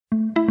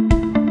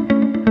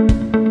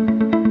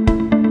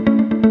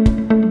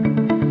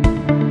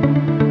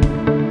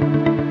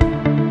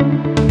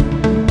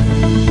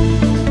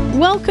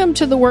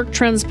to the Work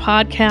Trends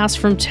podcast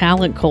from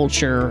Talent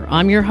Culture.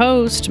 I'm your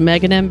host,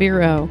 Megan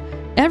Mbiro.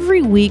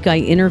 Every week, I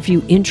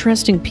interview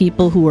interesting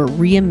people who are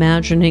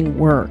reimagining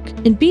work.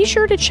 And be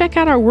sure to check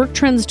out our Work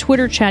Trends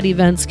Twitter chat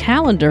events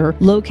calendar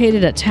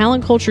located at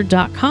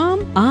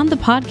talentculture.com on the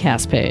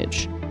podcast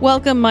page.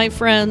 Welcome, my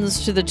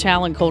friends, to the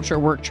Talent Culture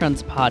Work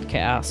Trends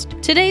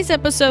podcast. Today's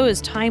episode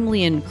is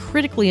timely and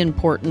critically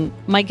important.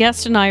 My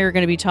guest and I are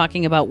going to be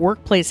talking about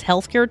workplace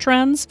healthcare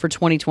trends for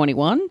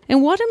 2021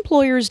 and what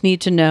employers need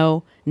to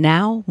know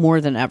now more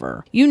than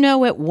ever. You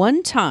know, at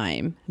one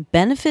time,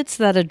 benefits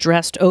that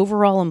addressed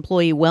overall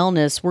employee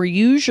wellness were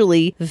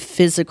usually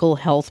physical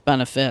health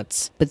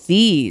benefits. But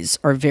these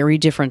are very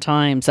different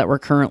times that we're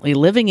currently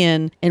living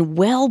in, and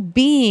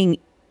well-being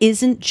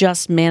isn't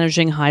just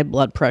managing high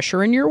blood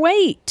pressure and your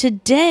weight.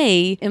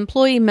 Today,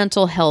 employee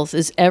mental health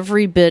is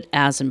every bit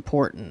as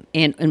important,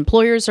 and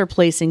employers are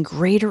placing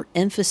greater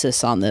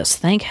emphasis on this.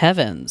 Thank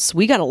heavens.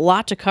 We got a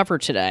lot to cover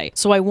today,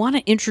 so I want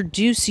to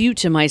introduce you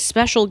to my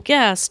special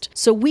guest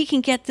so we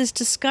can get this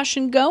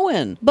discussion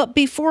going. But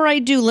before I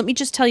do, let me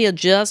just tell you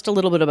just a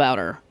little bit about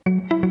her.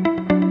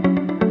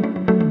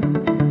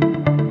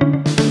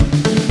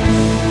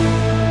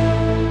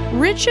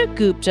 Richa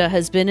Gupta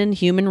has been in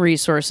human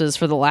resources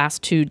for the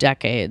last 2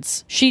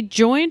 decades. She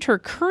joined her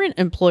current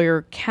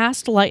employer,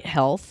 Castlight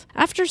Health,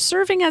 after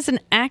serving as an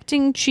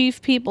acting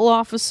chief people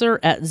officer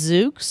at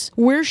Zoox,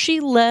 where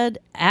she led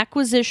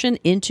acquisition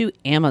into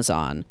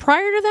Amazon. Prior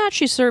to that,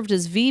 she served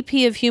as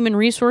VP of Human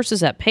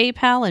Resources at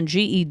PayPal and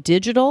GE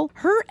Digital.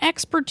 Her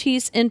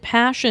expertise and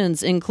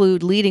passions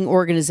include leading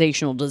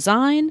organizational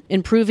design,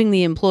 improving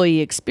the employee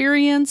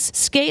experience,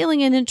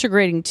 scaling and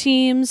integrating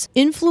teams,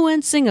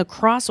 influencing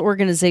across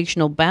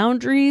organizational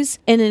boundaries,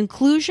 and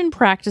inclusion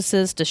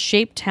practices to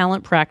shape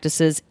talent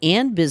practices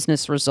and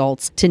business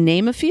results, to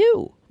name a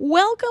few.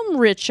 Welcome,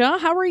 Richa.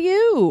 How are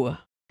you?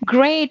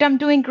 Great. I'm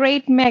doing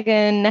great,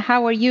 Megan.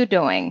 How are you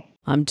doing?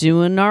 I'm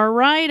doing all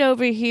right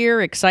over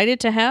here. Excited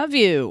to have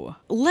you.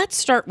 Let's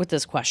start with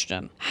this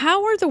question.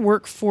 How are the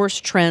workforce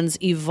trends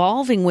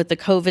evolving with the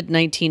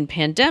COVID-19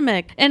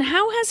 pandemic, and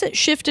how has it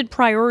shifted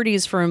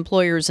priorities for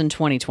employers in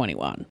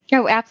 2021?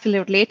 Oh,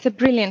 absolutely. It's a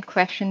brilliant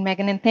question,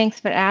 Megan, and thanks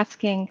for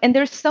asking. And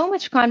there's so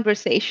much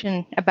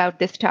conversation about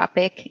this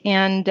topic.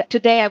 And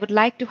today I would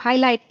like to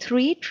highlight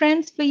 3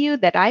 trends for you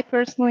that I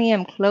personally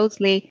am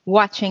closely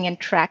watching and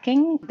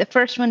tracking. The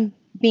first one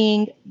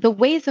being the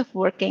ways of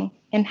working,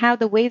 and how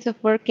the ways of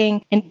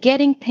working and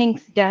getting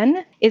things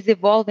done is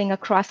evolving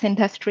across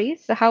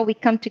industries. So how we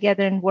come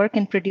together and work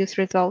and produce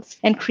results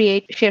and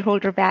create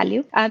shareholder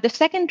value. The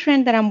second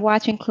trend that I'm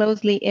watching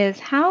closely is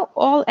how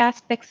all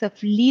aspects of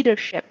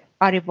leadership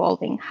are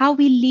evolving. How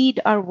we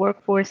lead our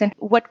workforce and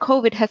what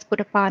COVID has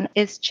put upon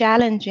is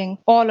challenging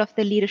all of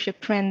the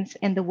leadership trends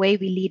and the way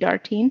we lead our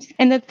teams.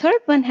 And the third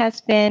one has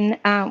been,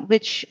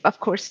 which of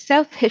course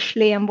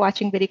selfishly I'm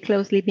watching very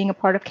closely being a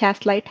part of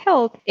Castlight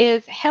Health,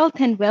 is health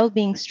and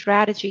well-being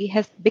strategy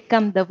has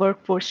become the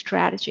workforce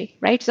strategy,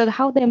 right? So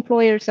how the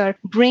employers are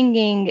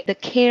bringing the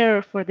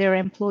care for their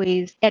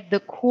employees at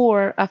the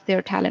core of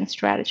their talent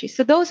strategy.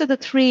 So those are the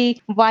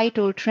 3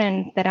 vital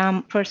trends that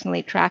I'm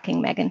personally tracking,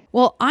 Megan.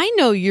 Well, I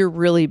know you're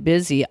really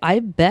busy. I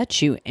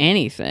bet you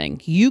anything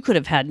you could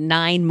have had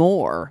 9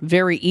 more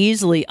very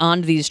easily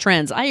on these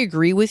trends. I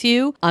agree with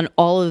you on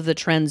all of the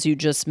trends you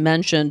just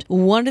mentioned.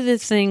 One of the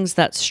things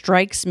that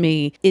strikes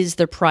me is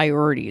the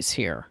priorities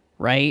here.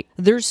 Right?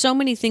 There's so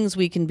many things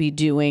we can be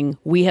doing.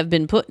 We have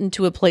been put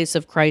into a place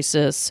of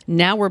crisis.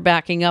 Now we're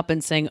backing up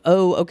and saying,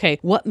 oh, okay,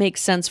 what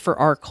makes sense for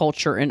our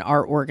culture and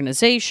our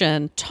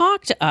organization?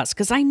 Talk to us,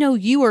 because I know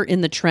you are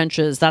in the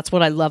trenches. That's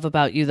what I love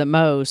about you the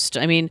most.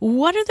 I mean,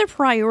 what are the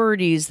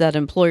priorities that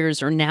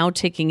employers are now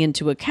taking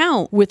into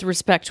account with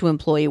respect to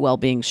employee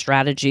well-being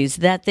strategies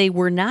that they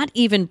were not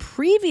even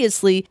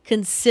previously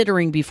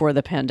considering before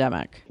the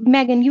pandemic?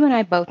 Megan, you and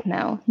I both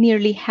know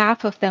nearly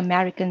half of the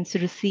Americans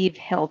receive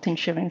health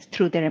insurance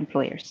through their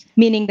employers,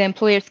 meaning the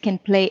employers can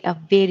play a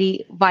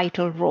very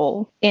vital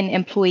role in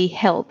employee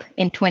health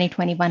in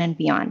 2021 and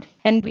beyond.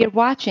 And we're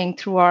watching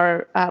through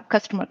our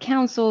customer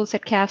councils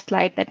at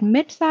Castlight that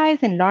mid-size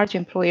and large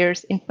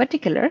employers in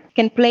particular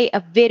can play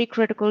a very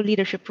critical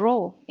leadership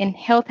role in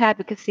health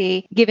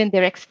advocacy, given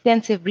their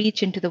extensive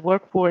reach into the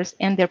workforce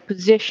and their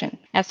position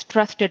as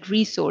trusted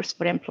resource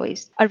for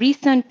employees. A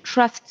recent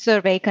trust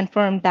survey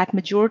confirmed that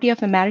majority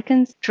of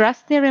Americans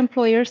trust their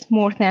employers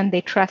more than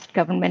they trust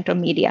government or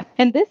media.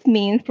 And this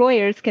means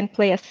employers can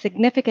play a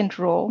significant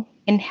role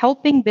in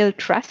helping build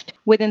trust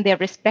within their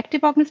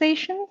respective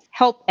organizations,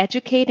 help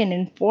educate and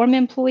inform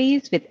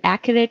employees with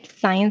accurate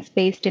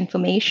science-based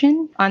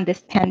information on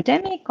this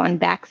pandemic, on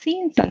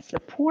vaccines, on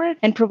support,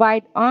 and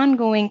provide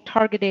ongoing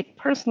targeted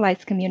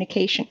personalized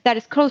communication that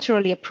is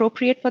culturally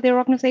appropriate for their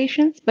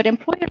organizations. But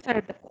employers are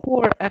at the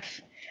core of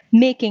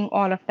making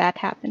all of that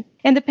happen.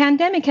 And the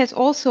pandemic has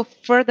also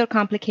further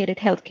complicated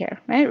healthcare,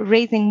 right?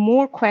 Raising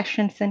more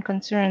questions and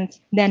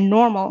concerns than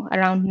normal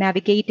around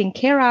navigating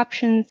care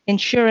options,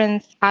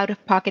 insurance,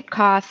 out-of-pocket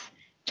costs,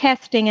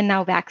 testing, and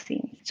now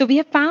vaccines. So we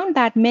have found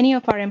that many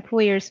of our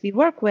employers we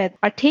work with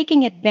are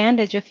taking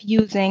advantage of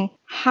using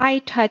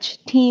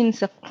high-touch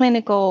teams of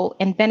clinical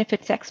and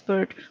benefits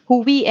experts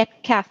who we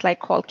at Castlight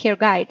call care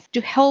guides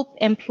to help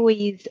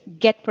employees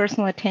get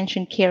personal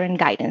attention, care, and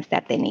guidance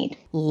that they need.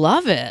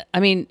 Love it. I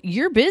mean,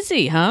 you're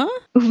busy, huh?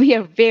 We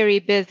are very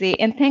busy,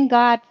 and thank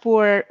God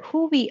for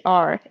who we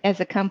are as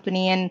a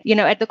company. And,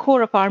 at the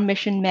core of our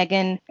mission,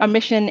 Megan, our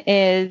mission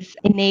is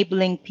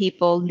enabling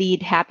people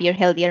lead happier,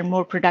 healthier,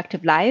 more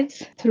productive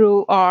lives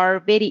through our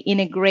very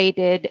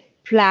integrated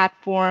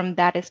platform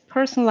that is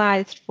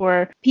personalized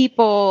for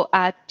people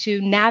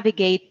to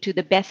navigate to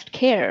the best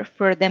care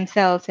for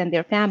themselves and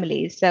their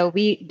families. So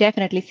we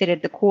definitely sit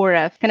at the core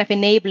of kind of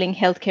enabling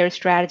healthcare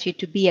strategy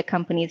to be a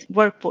company's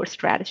workforce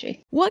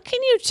strategy. What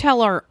can you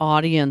tell our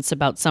audience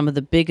about some of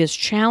the biggest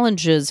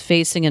challenges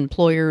facing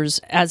employers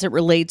as it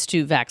relates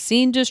to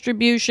vaccine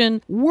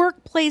distribution,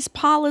 workplace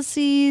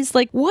policies?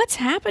 Like, what's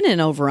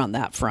happening over on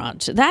that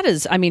front? That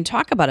is,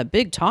 talk about a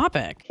big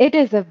topic. It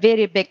is a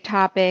very big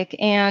topic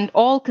and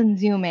all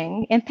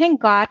consuming, and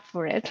thank God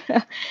for it.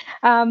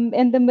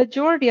 And the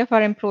majority of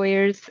our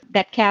employers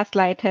that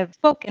Castlight have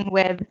spoken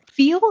with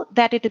feel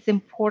that it is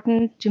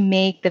important to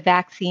make the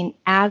vaccine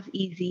as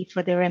easy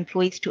for their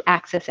employees to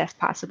access as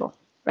possible.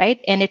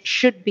 Right? And it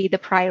should be the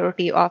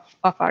priority of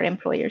our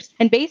employers.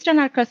 And based on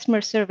our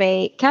customer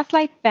survey,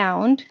 Castlight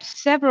found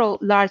several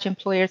large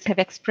employers have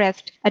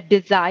expressed a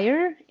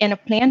desire and a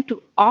plan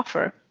to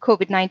offer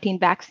COVID-19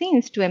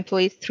 vaccines to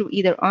employees through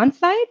either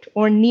on-site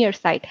or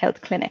near-site health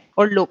clinic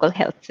or local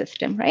health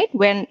system, right?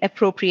 When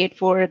appropriate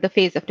for the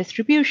phase of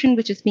distribution,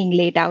 which is being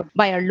laid out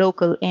by our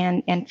local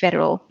and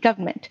federal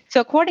government. So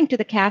according to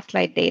the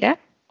Castlight data,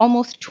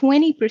 almost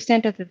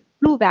 20% of the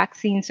flu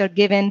vaccines are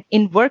given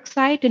in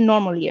worksite in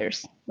normal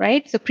years,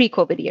 right? So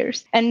pre-COVID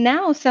years. And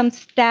now some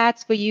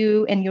stats for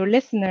you and your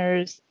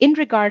listeners in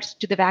regards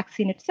to the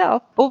vaccine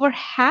itself, over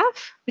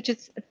half, which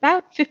is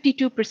about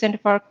 52% of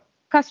our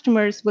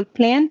customers will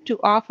plan to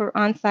offer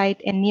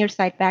on-site and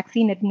near-site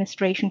vaccine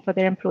administration for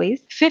their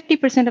employees.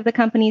 50% of the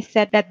companies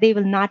said that they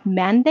will not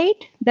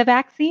mandate the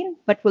vaccine,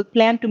 but will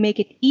plan to make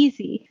it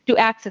easy to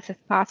access as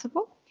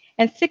possible.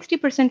 And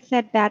 60%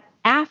 said that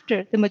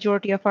after the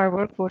majority of our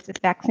workforce is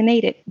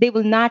vaccinated, they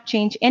will not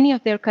change any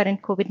of their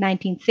current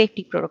COVID-19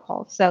 safety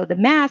protocols. So the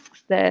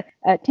masks, the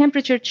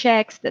temperature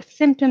checks, the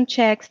symptom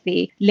checks,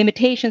 the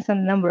limitations on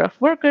the number of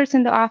workers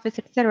in the office,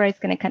 et cetera, is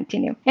going to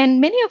continue.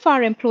 And many of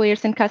our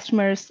employers and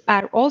customers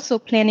are also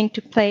planning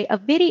to play a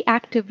very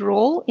active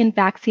role in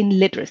vaccine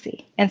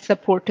literacy and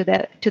support to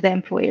the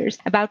employers.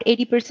 About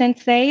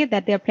 80% say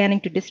that they're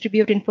planning to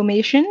distribute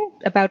information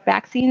about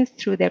vaccines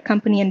through their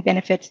company and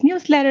benefits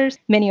newsletters.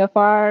 Many of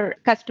our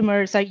customers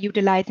are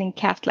utilizing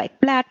Castlight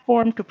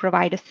platform to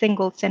provide a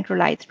single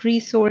centralized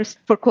resource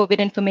for COVID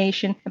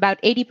information.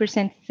 About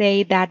 80%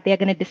 say that they're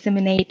going to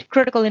disseminate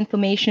critical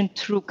information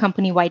through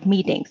company-wide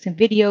meetings and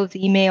videos,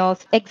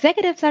 emails.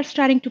 Executives are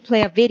starting to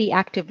play a very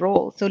active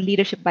role. So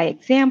leadership by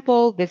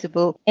example,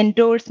 visible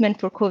endorsement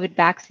for COVID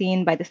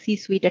vaccine by the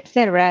C-suite, et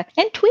cetera,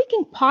 and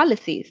tweaking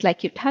policies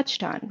like you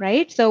touched on,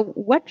 right? So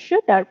what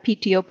should our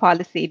PTO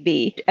policy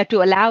be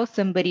to allow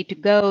somebody to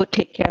go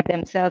take care of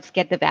themselves,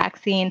 get the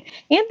vaccine,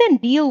 and then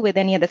deal with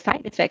any of the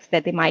side effects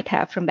that they might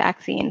have from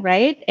vaccine,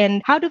 right?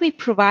 And how do we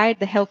provide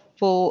the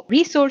helpful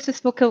resources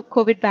for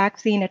COVID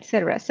vaccine, et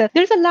cetera? So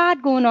there's a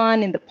lot going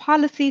on in the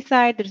policy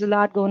side. There's a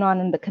lot going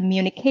on in the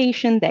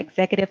communication, the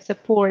executive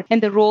support,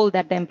 and the role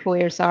that the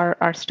employers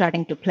are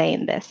starting to play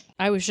in this.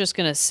 I was just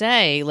going to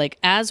say,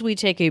 as we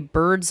take a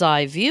bird's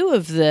eye view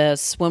of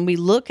this, when we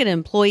look at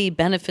employee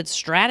benefit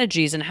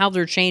strategies and how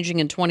they're changing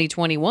in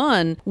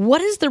 2021,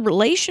 what is the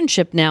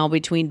relationship now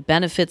between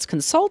benefits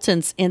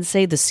consultants and,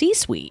 say, the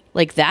C-suite?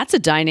 That's a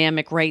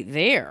dynamic right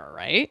there,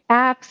 right?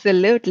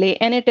 Absolutely.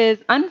 And it is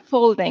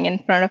unfolding in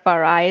front of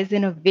our eyes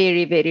in a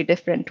very, very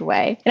different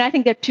way. And I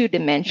think there are two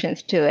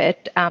dimensions to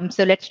it.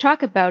 So let's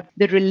talk about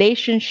the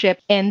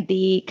relationship and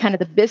the kind of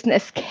the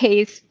business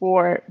case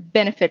for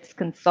benefits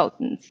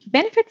consultants.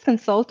 Benefits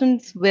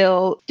consultants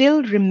will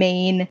still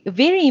remain a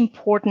very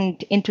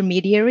important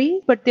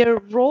intermediary, but their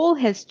role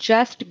has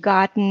just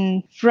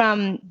gotten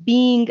from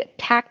being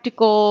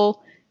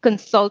tactical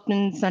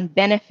consultants on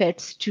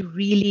benefits to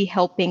really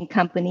helping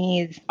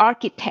companies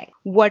architect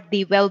what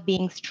the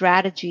well-being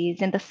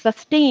strategies and the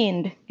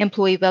sustained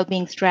employee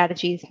well-being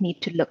strategies need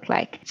to look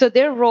like. So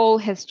their role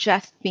has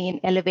just been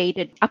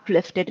elevated,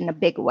 uplifted in a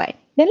big way.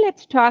 Then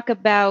let's talk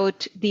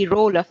about the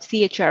role of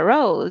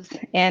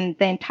CHROs and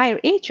the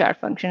entire HR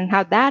function and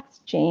how that's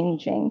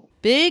changing.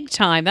 Big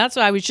time. That's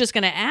what I was just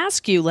going to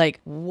ask you.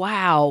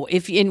 Wow.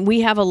 And we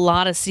have a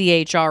lot of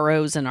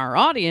CHROs in our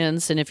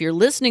audience. And if you're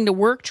listening to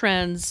Work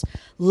Trends,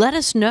 let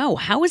us know.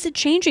 How is it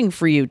changing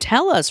for you?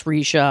 Tell us,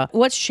 Risha,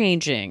 what's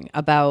changing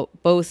about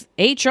both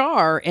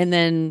HR and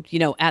then,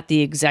 at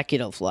the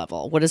executive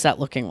level? What is that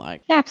looking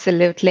like?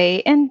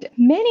 Absolutely. And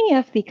many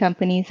of the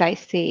companies I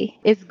see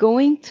is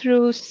going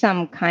through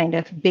some kind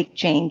of big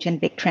change and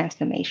big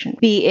transformation,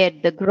 be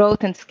it the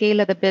growth and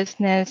scale of the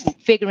business,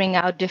 figuring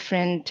out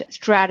different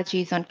strategies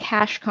strategies on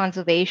cash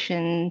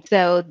conservation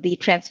so the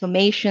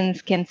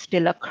transformations can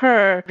still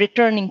occur.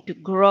 Returning to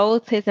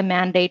growth is a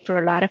mandate for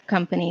a lot of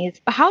companies.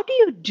 How do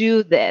you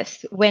do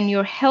this when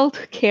your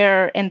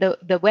healthcare and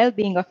the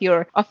well-being of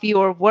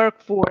your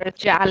workforce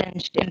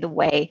challenged in the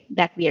way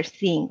that we are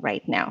seeing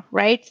right now,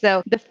 right?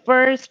 So the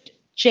first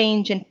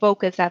change in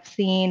focus I've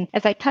seen,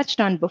 as I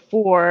touched on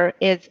before,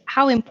 is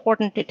how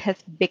important it has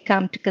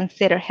become to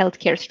consider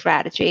healthcare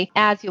strategy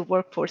as your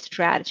workforce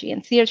strategy.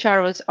 And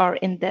CHROs are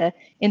in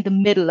the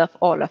middle of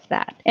all of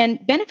that.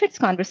 And benefits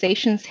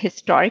conversations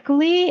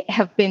historically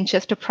have been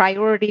just a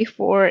priority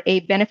for a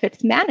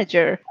benefits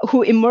manager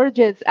who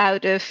emerges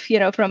out of,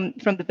 from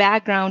the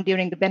background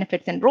during the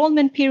benefits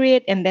enrollment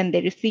period, and then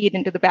they recede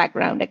into the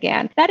background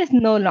again. That is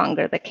no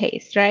longer the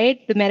case, right?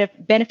 The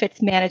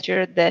benefits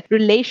manager, the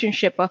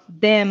relationship of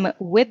them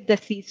with the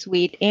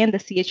C-suite and the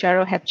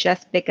CHRO have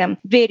just become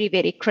very,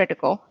 very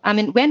critical. I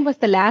mean, when was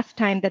the last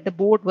time that the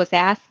board was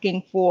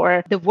asking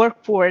for the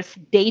workforce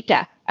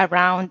data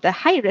around the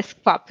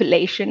high-risk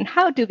population?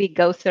 How do we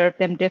go serve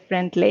them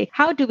differently?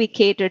 How do we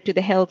cater to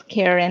the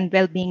healthcare and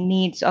well-being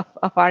needs of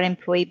our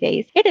employee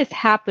base? It is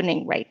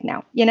happening right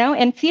now,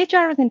 and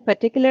CHROs in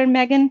particular,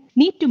 Megan,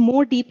 need to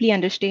more deeply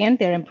understand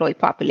their employee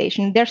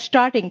population. They're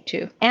starting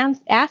to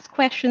ask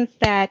questions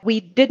that we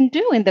didn't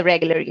do in the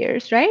regular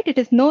years, right? It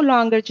is no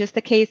longer just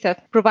a case of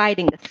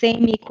providing the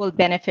same equal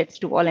benefits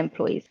to all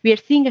employees. We are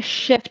seeing a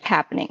shift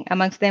happening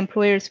amongst the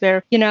employers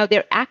where,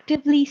 they're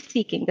actively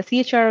seeking, the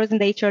CHROs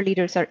and the HR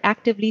leaders are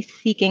actively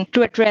seeking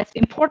to address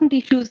important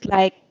issues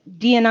like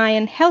D&I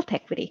and health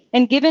equity.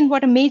 And given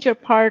what a major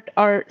part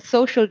our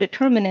social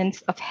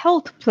determinants of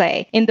health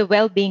play in the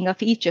well-being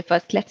of each of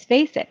us, let's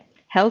face it,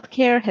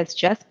 healthcare has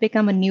just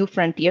become a new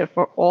frontier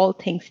for all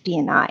things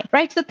D&I,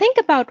 right? So think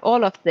about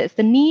all of this,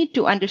 the need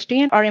to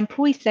understand our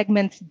employee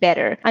segments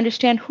better,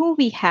 understand who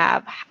we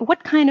have,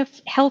 what kind of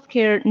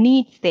healthcare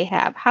needs they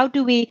have. How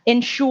do we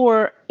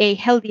ensure a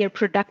healthier,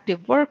 productive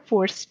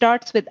workforce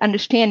starts with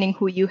understanding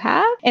who you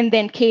have and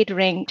then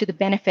catering to the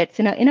benefits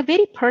in a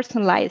very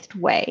personalized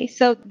way.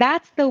 So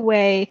that's the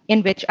way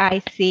in which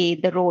I see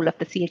the role of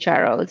the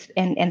CHROs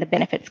and the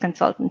benefits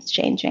consultants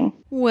changing.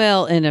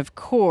 Well, and of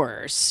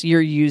course, you're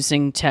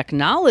using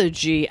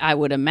technology, I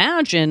would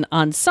imagine,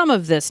 on some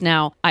of this.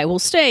 Now, I will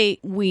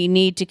state we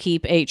need to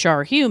keep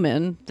HR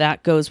human.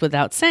 That goes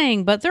without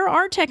saying, but there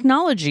are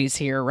technologies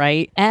here,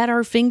 right, at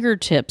our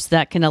fingertips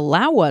that can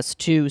allow us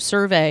to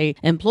survey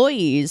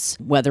employees,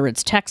 whether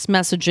it's text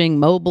messaging,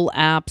 mobile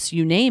apps,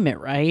 you name it,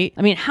 right?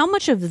 I mean, how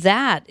much of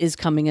that is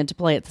coming into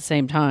play at the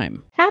same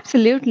time?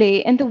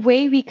 Absolutely. And the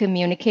way we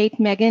communicate,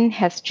 Megan,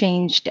 has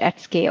changed at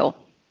scale.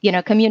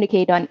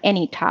 Communicate on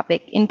any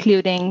topic,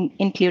 including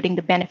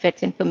the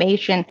benefits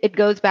information. It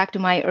goes back to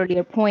my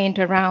earlier point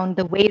around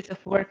the ways of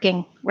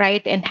working,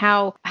 right? And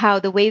how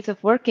the ways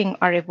of working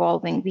are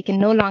evolving. We can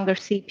no longer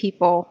see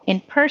people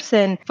in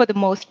person for the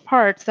most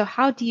part. So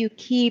how do you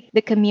keep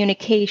the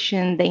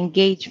communication, the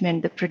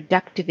engagement, the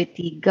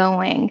productivity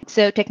going?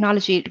 So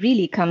technology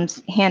really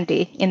comes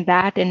handy in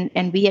that.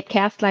 And we at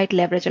Castlight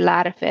leverage a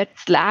lot of it.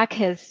 Slack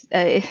has,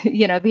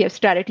 we have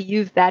started to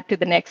use that to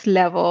the next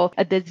level.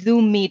 The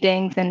Zoom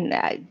meetings, and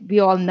we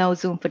all know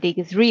Zoom fatigue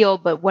is real,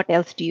 but what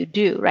else do you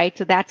do, right?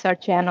 So that's our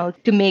channel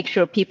to make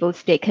sure people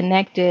stay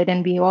connected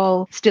and we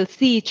all still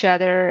see each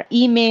other.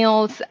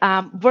 Emails,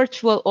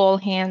 virtual all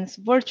hands,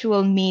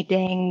 virtual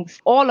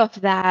meetings, all of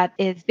that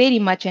is very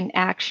much in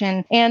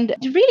action. And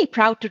really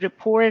proud to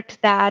report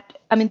that,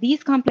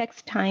 these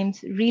complex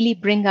times really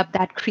bring up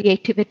that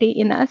creativity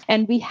in us,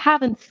 and we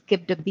haven't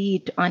skipped a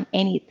beat on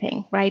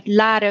anything, right? A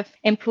lot of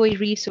employee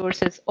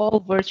resources,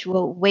 all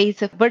virtual,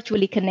 ways of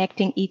virtually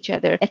connecting each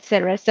other,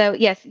 etc. So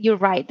yes, you're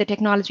right. The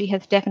technology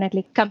has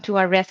definitely come to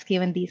our rescue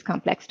in these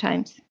complex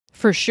times.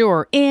 For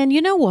sure. And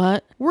you know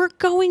what? We're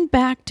going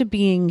back to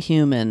being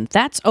human.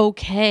 That's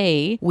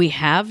okay. We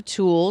have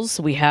tools,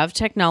 we have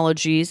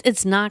technologies.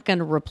 It's not going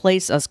to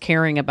replace us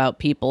caring about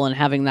people and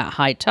having that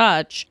high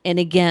touch. And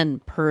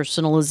again,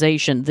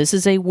 personalization. This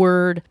is a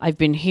word I've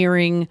been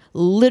hearing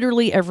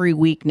literally every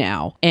week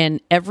now. And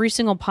every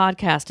single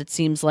podcast, it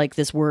seems like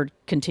this word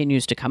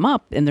continues to come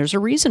up, and there's a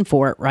reason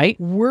for it, right?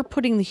 We're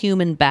putting the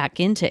human back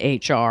into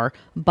HR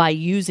by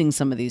using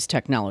some of these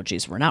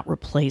technologies. We're not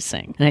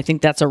replacing. And I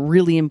think that's a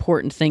really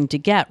important thing to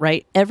get,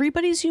 right?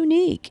 Everybody's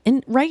unique.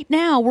 And right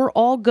now, we're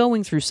all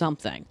going through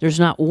something. There's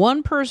not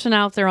one person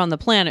out there on the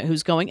planet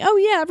who's going, oh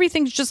yeah,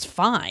 everything's just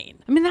fine.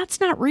 That's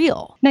not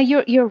real. No,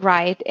 you're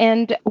right.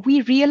 And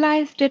we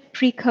realized it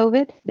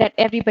pre-COVID that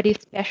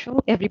everybody's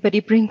special. Everybody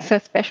brings a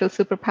special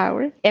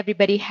superpower.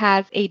 Everybody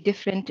has a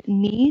different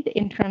need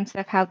in terms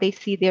of how they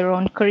see their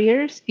own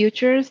careers,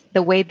 futures,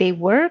 the way they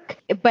work.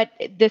 But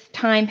this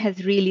time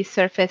has really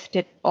surfaced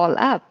it all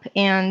up.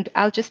 And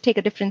I'll just take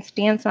a different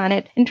stance on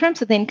it in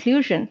terms of the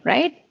inclusion,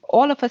 right?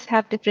 All of us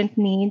have different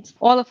needs.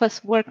 All of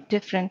us work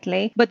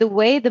differently. But the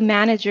way the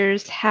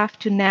managers have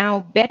to now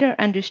better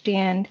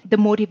understand the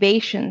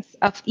motivations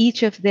of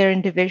each of their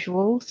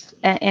individuals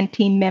and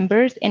team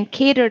members and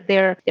cater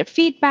their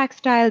feedback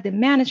style, their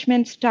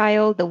management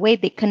style, the way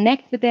they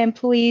connect with the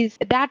employees,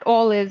 that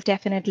all is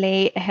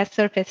definitely has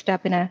surfaced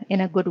up in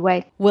a good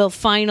way. Well,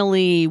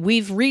 finally,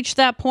 we've reached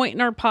that point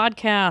in our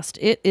podcast.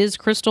 It is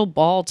crystal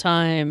ball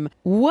time.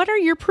 What are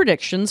your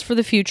predictions for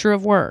the future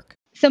of work?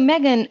 So,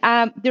 Megan,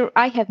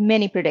 I have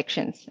many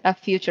predictions of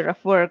future of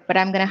work, but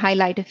I'm going to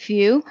highlight a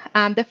few.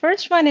 The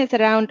first one is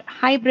around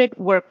hybrid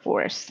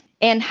workforce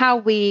and how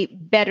we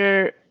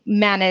better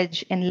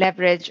manage and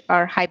leverage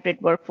our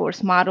hybrid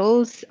workforce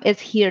models is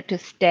here to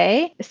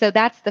stay. So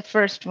that's the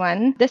first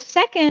one. The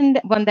second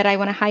one that I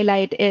want to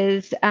highlight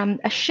is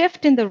a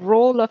shift in the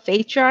role of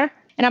HR.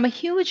 And I'm a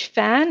huge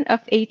fan of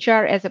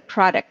HR as a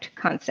product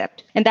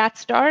concept. And that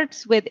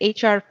starts with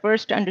HR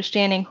first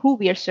understanding who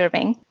we are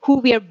serving, who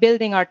we are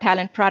building our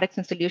talent products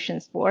and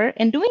solutions for,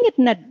 and doing it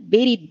in a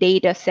very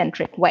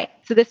data-centric way.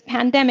 So this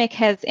pandemic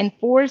has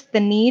enforced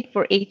the need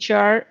for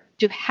HR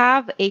to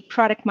have a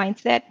product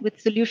mindset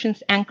with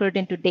solutions anchored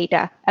into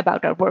data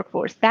about our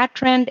workforce. That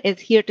trend is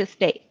here to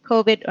stay,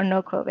 COVID or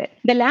no COVID.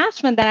 The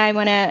last one that I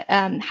want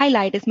to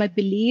highlight is my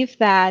belief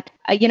that,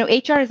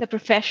 HR is a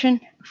profession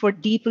for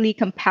deeply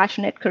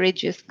compassionate,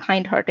 courageous,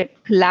 kind-hearted,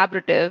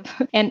 collaborative,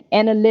 and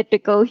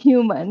analytical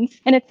humans.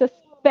 And it's a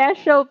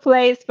special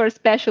place for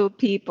special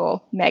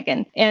people,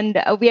 Megan.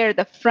 And we are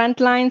the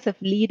front lines of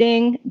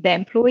leading the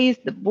employees,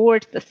 the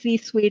boards, the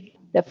C-suite,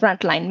 the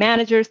frontline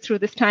managers through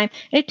this time.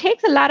 And it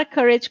takes a lot of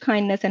courage,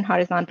 kindness, and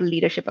horizontal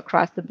leadership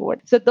across the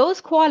board. So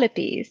those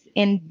qualities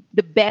in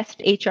the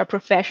best HR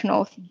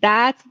professionals,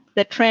 that's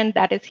the trend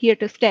that is here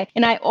to stay.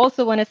 And I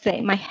also want to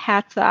say my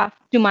hats off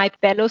to my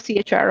fellow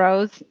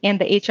CHROs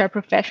and the HR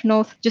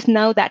professionals. Just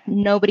know that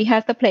nobody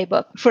has the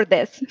playbook for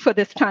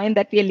this time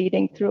that we are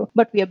leading through,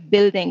 but we are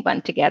building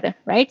one together,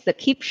 right? So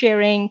keep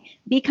sharing,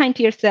 be kind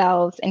to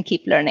yourselves, and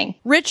keep learning.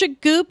 Richa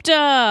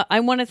Gupta, I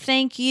want to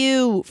thank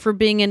you for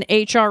being an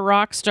HR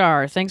rock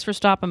star. Thanks for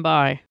stopping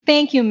by.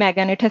 Thank you,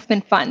 Megan. It has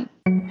been fun.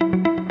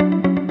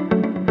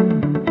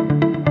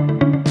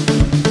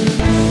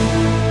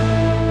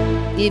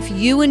 If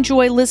you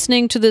enjoy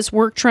listening to this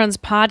Work Trends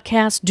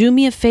podcast, do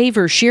me a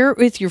favor, share it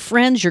with your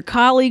friends, your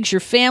colleagues, your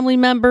family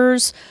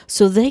members,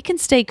 so they can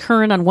stay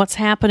current on what's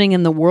happening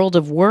in the world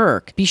of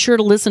work. Be sure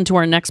to listen to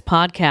our next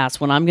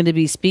podcast when I'm going to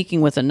be speaking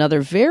with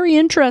another very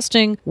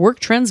interesting Work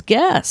Trends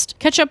guest.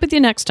 Catch up with you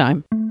next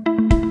time.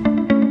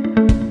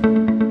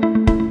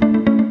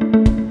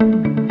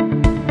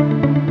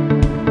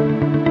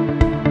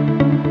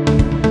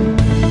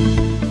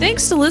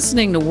 Thanks to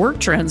listening to Work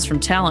Trends from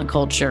Talent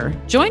Culture.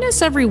 Join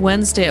us every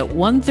Wednesday at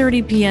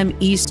 1:30 p.m.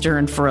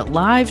 Eastern for a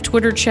live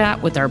Twitter chat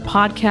with our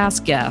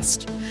podcast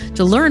guest.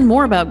 To learn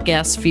more about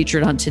guests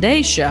featured on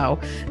today's show,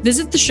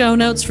 visit the show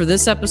notes for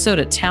this episode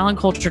at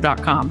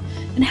talentculture.com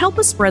and help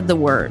us spread the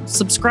word.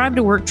 Subscribe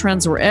to Work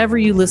Trends wherever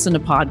you listen to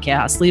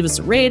podcasts. Leave us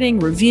a rating,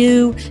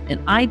 review in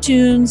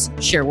iTunes.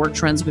 Share Work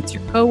Trends with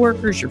your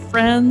coworkers, your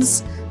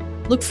friends.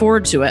 Look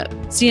forward to it.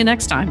 See you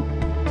next time.